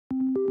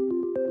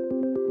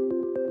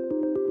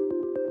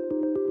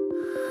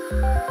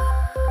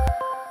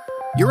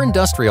Your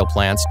industrial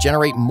plants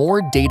generate more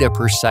data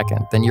per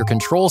second than your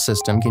control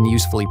system can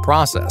usefully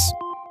process.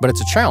 But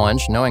it's a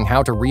challenge knowing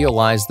how to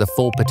realize the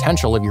full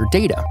potential of your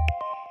data.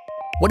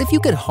 What if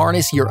you could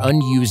harness your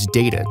unused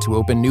data to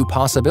open new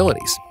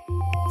possibilities?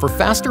 For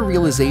faster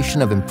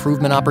realization of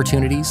improvement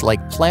opportunities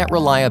like plant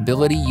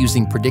reliability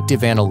using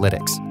predictive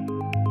analytics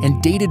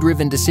and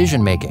data-driven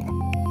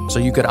decision-making, so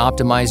you could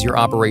optimize your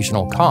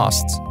operational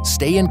costs,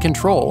 stay in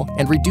control,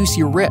 and reduce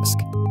your risk.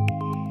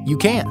 You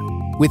can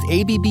with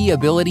ABB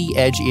Ability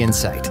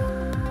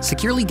EdgeInsight.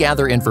 Securely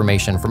gather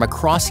information from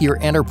across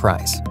your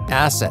enterprise,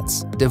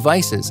 assets,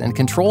 devices, and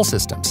control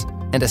systems,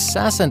 and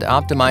assess and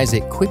optimize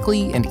it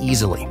quickly and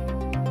easily.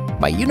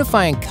 By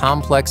unifying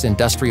complex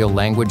industrial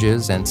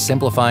languages and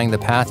simplifying the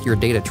path your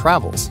data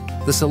travels,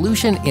 the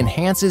solution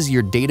enhances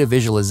your data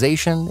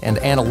visualization and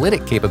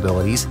analytic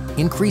capabilities,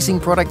 increasing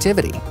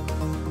productivity.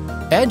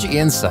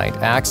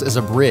 EdgeInsight acts as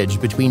a bridge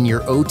between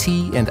your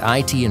OT and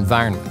IT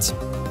environments.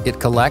 It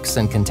collects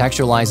and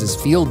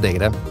contextualizes field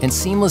data and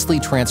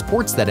seamlessly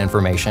transports that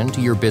information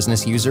to your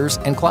business users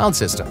and cloud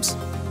systems.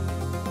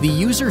 The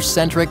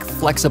user-centric,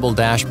 flexible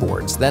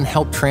dashboards then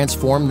help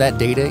transform that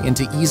data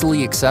into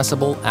easily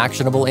accessible,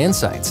 actionable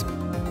insights.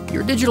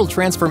 Your digital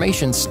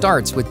transformation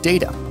starts with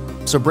data,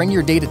 so bring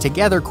your data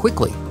together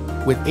quickly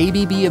with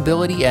ABB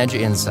Ability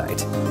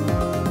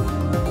EdgeInsight.